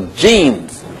in your genes.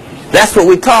 That's what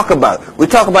we talk about. We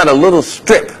talk about a little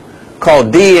strip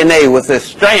called DNA with a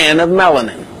strand of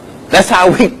melanin. That's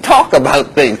how we talk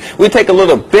about things. We take a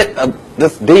little bit of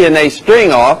this DNA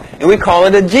string off and we call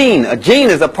it a gene. A gene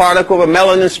is a particle of a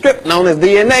melanin strip known as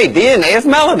DNA. DNA is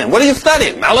melanin. What are you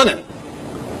studying? Melanin.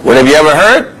 What have you ever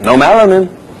heard? No melanin.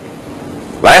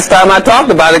 Last time I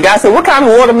talked about it, the guy said, what kind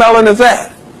of watermelon is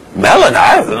that? Melon?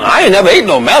 I ain't never ate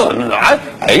no melon.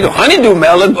 I ate a honeydew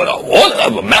melon, but a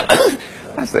watermelon.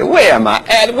 I said, where am I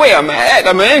at? Where am I at?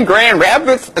 I'm in Grand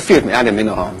Rapids. Excuse me, I didn't mean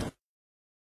no harm.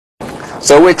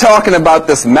 So we're talking about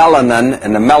this melanin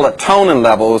and the melatonin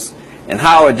levels and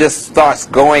how it just starts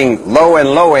going lower and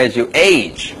lower as you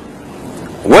age.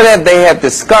 What they have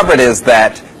discovered is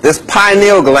that this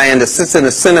pineal gland that sits in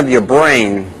the center of your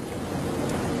brain,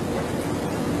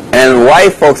 and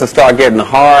white folks will start getting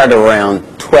hard around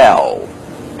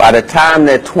 12. By the time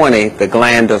they're 20, the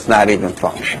gland does not even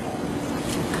function.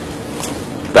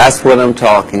 That's what I'm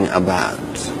talking about.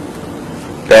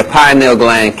 Their pineal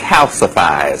gland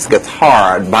calcifies, gets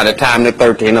hard by the time they're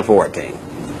 13 or 14.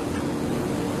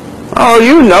 Oh,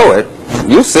 you know it.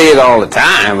 You see it all the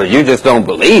time, but you just don't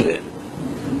believe it.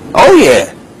 Oh,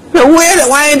 yeah. Now,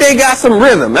 why ain't they got some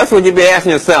rhythm? That's what you be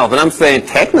asking yourself. And I'm saying,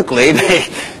 technically, they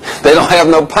don't have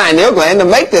no pineal gland to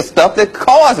make this stuff that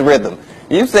cause rhythm.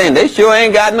 You saying they sure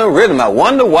ain't got no rhythm. I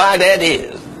wonder why that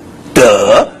is.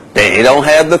 Duh. They don't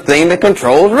have the thing that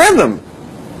controls rhythm.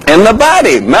 In the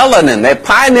body, melanin, that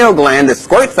pineal gland that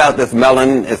squirts out this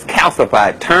melanin is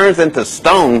calcified, turns into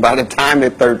stone by the time they're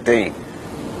 13.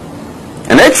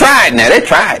 And they tried now, they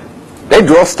tried. They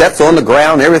draw steps on the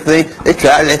ground, everything. They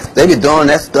tried, they be doing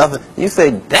that stuff. You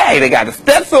say, dang, they got the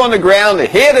steps on the ground, they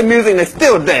hear the music, and they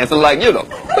still dancing like, you know,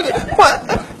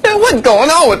 what's going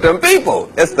on with them people?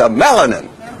 It's the melanin.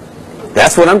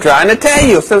 That's what I'm trying to tell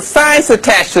you. So science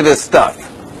attached to this stuff.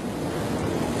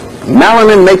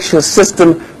 Melanin makes your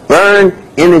system burn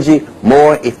energy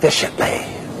more efficiently.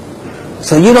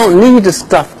 So you don't need the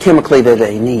stuff chemically that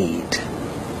they need.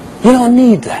 You don't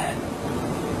need that.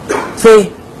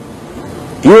 See,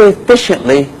 you're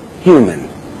efficiently human.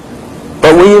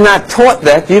 But when you're not taught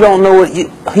that, you don't know what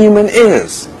human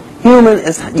is. Human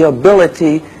is your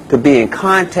ability to be in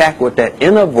contact with that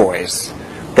inner voice,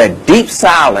 that deep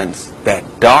silence, that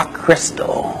dark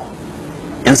crystal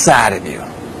inside of you.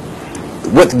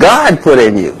 What God put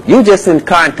in you. You're just in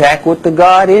contact with the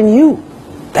God in you.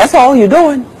 That's all you're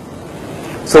doing.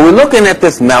 So we're looking at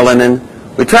this melanin.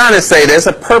 We're trying to say there's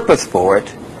a purpose for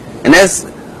it. And there's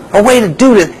a way to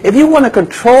do this. If you want to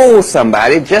control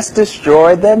somebody, just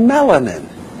destroy their melanin.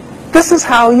 This is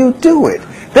how you do it.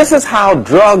 This is how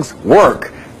drugs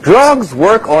work. Drugs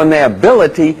work on their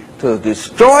ability to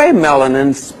destroy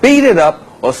melanin, speed it up,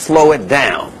 or slow it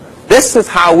down. This is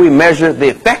how we measure the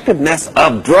effectiveness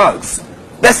of drugs.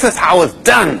 This is how it's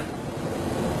done.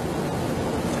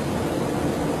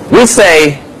 We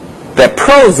say that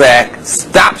Prozac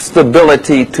stops the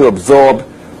ability to absorb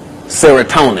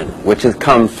serotonin, which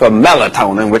comes from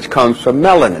melatonin, which comes from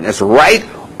melanin. It's right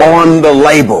on the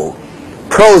label.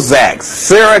 Prozac,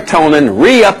 serotonin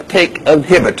reuptake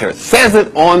inhibitor, says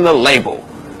it on the label.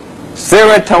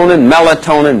 Serotonin,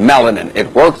 melatonin, melanin.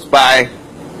 It works by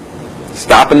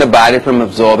stopping the body from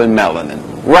absorbing melanin.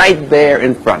 Right there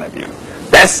in front of you.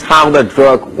 That's how the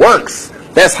drug works.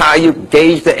 That's how you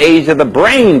gauge the age of the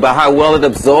brain, by how well it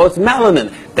absorbs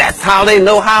melanin. That's how they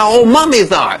know how old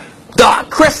mummies are. Dark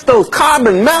crystals,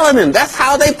 carbon, melanin. That's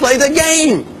how they play the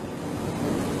game.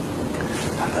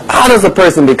 How does a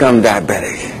person become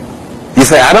diabetic? You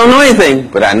say, I don't know anything,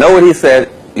 but I know what he said.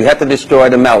 You have to destroy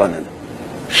the melanin.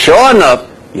 Sure enough,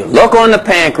 you look on the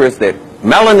pancreas, there are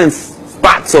melanin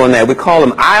spots on there. We call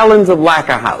them islands of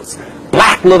Langerhans.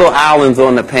 Black little islands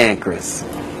on the pancreas.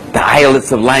 The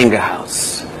islets of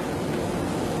Langerhans.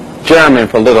 German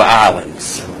for little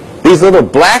islands. These little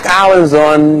black islands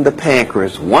on the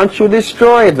pancreas, once you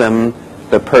destroy them,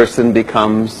 the person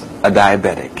becomes a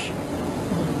diabetic.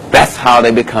 That's how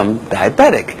they become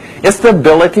diabetic. It's the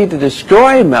ability to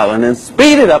destroy melanin,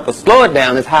 speed it up or slow it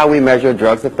down is how we measure a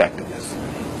drug's effectiveness.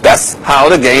 That's how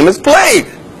the game is played.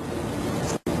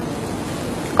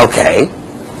 Okay.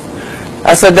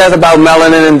 I said that's about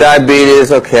melanin and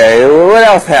diabetes. Okay. Well, what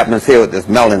else happens here with this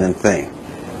melanin thing?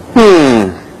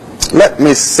 Let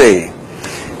me see.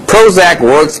 Prozac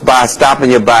works by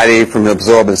stopping your body from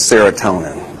absorbing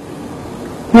serotonin.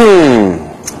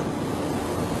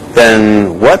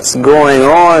 Then what's going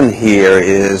on here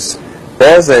is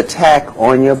there's an attack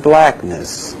on your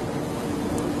blackness.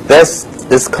 This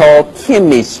is called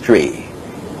chemistry.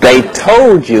 They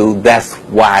told you that's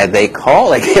why they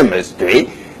call it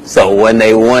chemistry. So when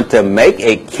they want to make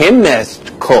a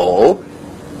chemical,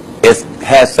 it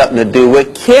has something to do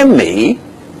with chemi,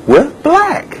 with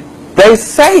black. They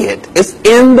say it. It's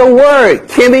in the word.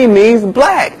 Chemi means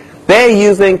black. They're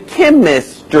using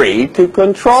chemistry to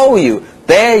control you.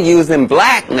 They're using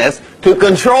blackness to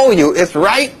control you. It's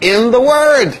right in the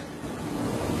word.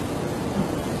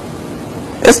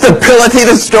 It's the ability to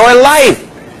destroy life.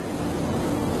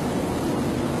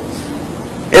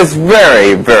 It's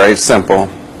very, very simple.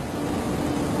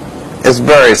 It's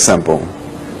very simple.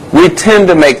 We tend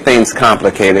to make things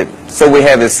complicated, so we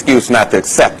have an excuse not to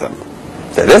accept them.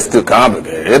 Say, this is too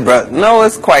complicated, but no,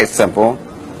 it's quite simple.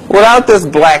 Without this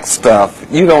black stuff,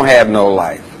 you don't have no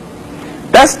life.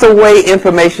 That's the way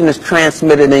information is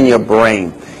transmitted in your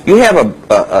brain. You have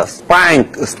a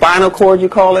spinal cord, you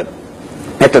call it.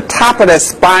 At the top of that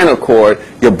spinal cord,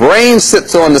 your brain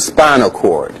sits on the spinal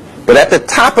cord. But at the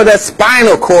top of that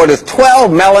spinal cord is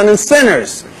 12 melanin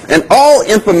centers. And all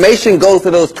information goes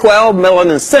to those 12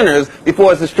 melanin centers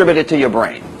before it's distributed to your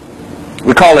brain.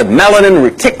 We call it melanin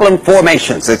reticulum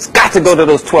formations. It's got to go to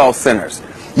those 12 centers.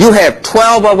 You have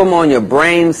 12 of them on your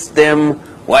brain stem.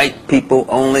 White people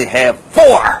only have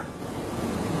 4.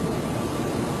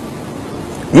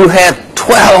 You have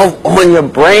 12 on your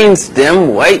brain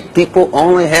stem. White people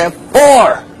only have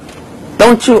 4.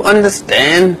 Don't you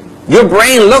understand? Your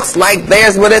brain looks like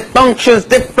theirs, but it functions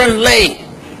differently.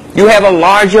 You have a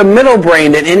larger middle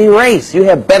brain than any race. You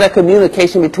have better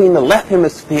communication between the left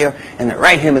hemisphere and the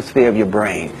right hemisphere of your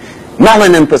brain.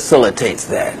 Melanin facilitates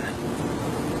that.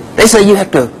 They say you have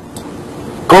to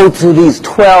go through these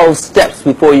 12 steps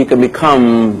before you can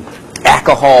become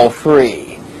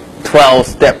alcohol-free.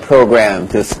 12-step program.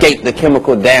 To escape the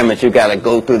chemical damage, you got to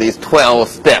go through these 12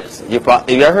 steps. Have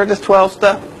you ever heard this 12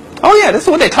 step? Oh yeah, this is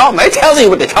what they're talking about. They're telling you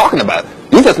what they're talking about.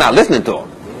 You're just not listening to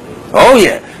them. Oh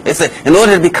yeah. They say in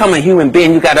order to become a human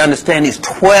being, you got to understand these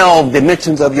 12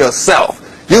 dimensions of yourself.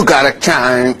 You gotta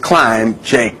climb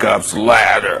Jacob's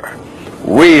ladder.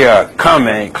 We are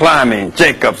climbing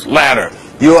Jacob's ladder.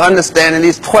 You're understanding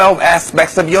these 12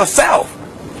 aspects of yourself.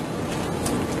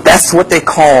 That's what they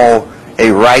call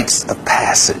a rites of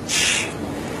passage,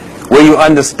 where you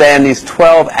understand these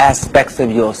 12 aspects of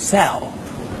yourself.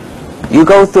 You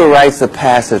go through rites of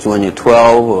passage when you're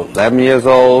 12 or 11 years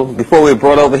old. Before we were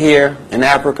brought over here in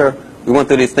Africa, we went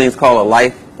through these things called a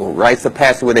life or rites of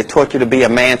passage, where they taught you to be a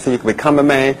man so you could become a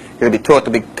man. You had to be taught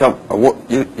to become a woman.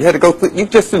 You had to go through, you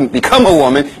just didn't become a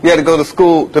woman. You had to go to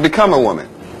school to become a woman.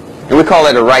 And we call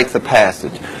it a rites of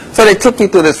passage. So they took you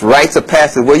through this rites of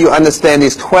passage where you understand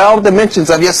these 12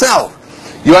 dimensions of yourself.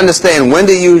 You understand when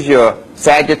to use your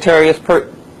Sagittarius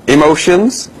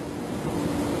emotions,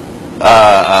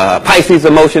 Pisces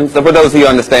emotions. So for those of you who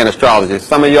understand astrology,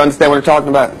 some of you understand what I'm talking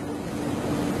about?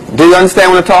 Do you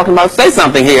understand what I'm talking about? Say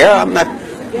something here. I'm not.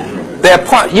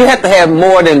 You have to have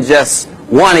more than just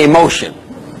one emotion.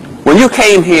 When you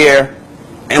came here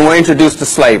and were introduced to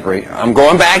slavery, I'm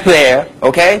going back there,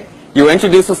 okay? You were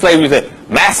introduced to slavery, you said,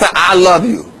 Master, I love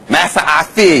you. Master, I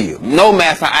fear you. No,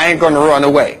 Master, I ain't going to run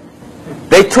away.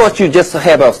 They taught you just to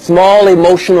have a small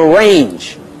emotional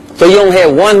range. So you don't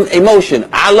have one emotion.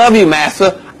 I love you,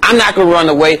 Master. I'm not going to run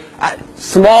away.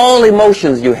 Small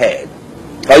emotions you had.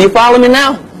 Are you following me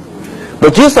now?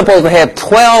 But you're supposed to have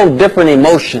 12 different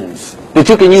emotions that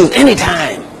you can use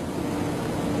anytime.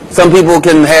 Some people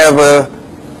can have a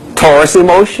Taurus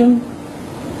emotion.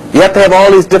 You have to have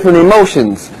all these different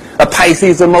emotions. A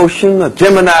Pisces emotion, a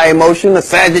Gemini emotion, a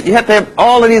Sagittarius. You have to have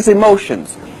all of these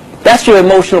emotions. That's your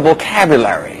emotional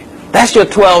vocabulary. That's your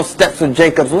 12 steps of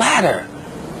Jacob's ladder.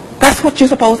 That's what you're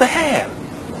supposed to have.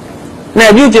 Now,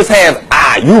 if you just have,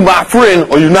 you my friend,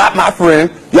 or you're not my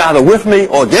friend, you're either with me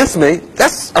or against me,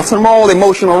 that's a small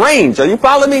emotional range. Are you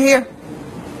following me here?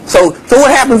 So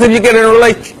what happens if you get in a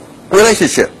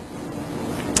relationship?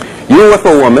 You're with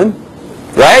a woman,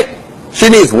 right? She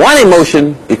needs one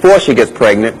emotion before she gets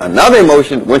pregnant, another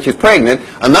emotion when she's pregnant,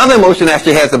 another emotion after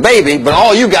she has a baby, but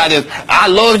all you got is, I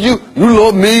love you, you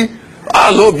love me,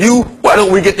 I love you, why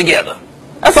don't we get together?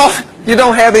 That's all. You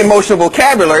don't have emotional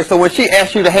vocabulary, so when she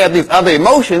asks you to have these other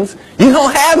emotions, you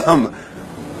don't have them.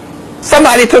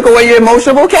 Somebody took away your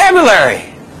emotional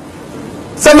vocabulary.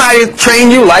 Somebody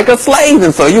trained you like a slave,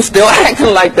 and so you're still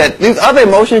acting like that. These other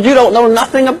emotions you don't know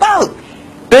nothing about.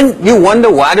 Then you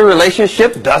wonder why the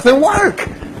relationship doesn't work.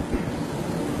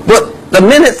 But the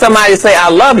minute somebody say, I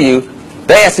love you,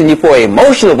 they're asking you for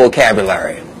emotional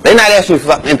vocabulary. They're not asking you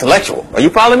for something intellectual. Are you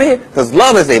following me? Because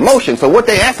love is emotion. So what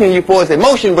they're asking you for is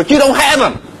emotion, but you don't have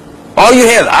them. All you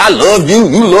have is, I love you,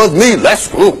 you love me, let's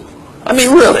screw. I mean,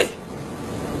 really.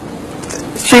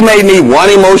 She may need one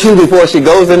emotion before she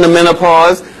goes into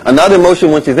menopause, another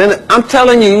emotion when she's in it. I'm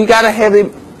telling you, you got to have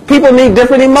it. People need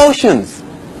different emotions.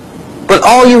 But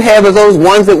all you have is those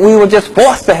ones that we were just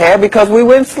forced to have because we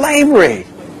were in slavery.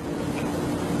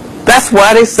 That's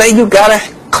why they say you got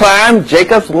to climb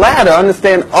Jacob's ladder,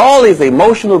 understand all these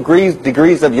emotional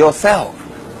degrees of yourself.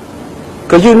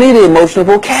 Because you need an emotional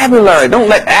vocabulary. Don't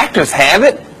let actors have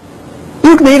it.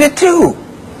 You need it too.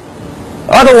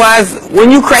 Otherwise, when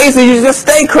you're crazy, you just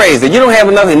stay crazy. You don't have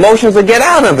enough emotions to get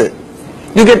out of it.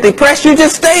 You get depressed, you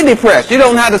just stay depressed. You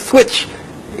don't know how to switch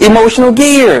emotional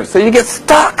gears, so you get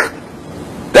stuck.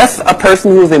 That's a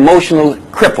person who's emotionally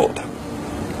crippled.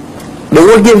 But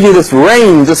what gives you this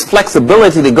range, this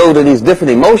flexibility to go to these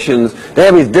different emotions, to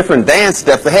have these different dance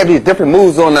steps, to have these different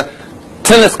moves on the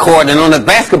tennis court and on the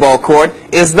basketball court,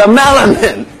 is the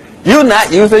melanin. You're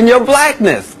not using your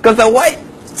blackness, because the white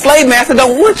slave master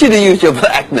don't want you to use your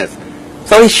blackness.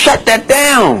 So he shut that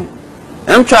down.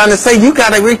 And I'm trying to say, you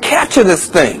got to recapture this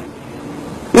thing.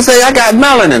 You say, I got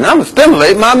melanin. I'm going to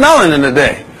stimulate my melanin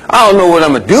today. I don't know what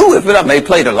I'm going to do with it. I may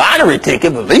play the lottery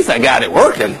ticket, but at least I got it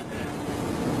working.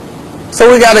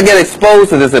 So we got to get exposed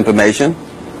to this information.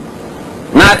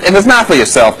 If it's not for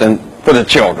yourself, then for the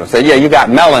children. Say, yeah, you got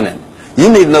melanin. You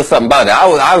need to know something about it.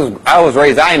 I was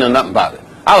raised, I ain't know nothing about it.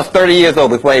 I was 30 years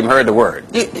old before I even heard the word.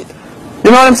 You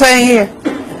know what I'm saying here?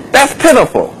 That's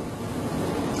pitiful.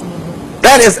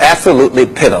 That is absolutely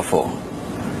pitiful.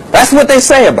 That's what they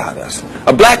say about us.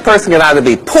 A black person can either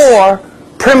be poor,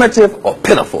 primitive, or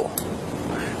pitiful.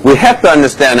 We have to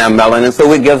understand our melanin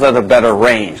so it gives us a better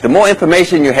range. The more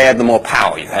information you have, the more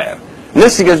power you have. And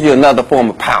this gives you another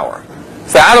form of power.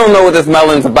 So I don't know what this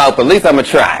melanin's about, but at least I'm going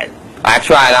to try it. I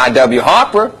tried I.W.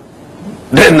 Harper,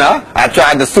 didn't I? I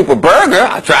tried the super burger.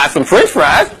 I tried some french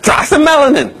fries. Try some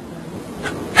melanin.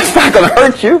 It's not going to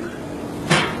hurt you.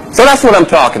 So that's what I'm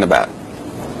talking about.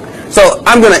 So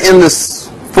I'm going to end this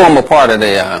formal part of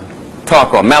the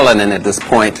talk on melanin at this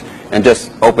point and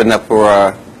just open up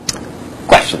for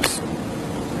Questions?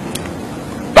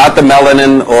 About the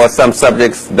melanin or some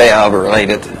subjects, they are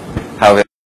related.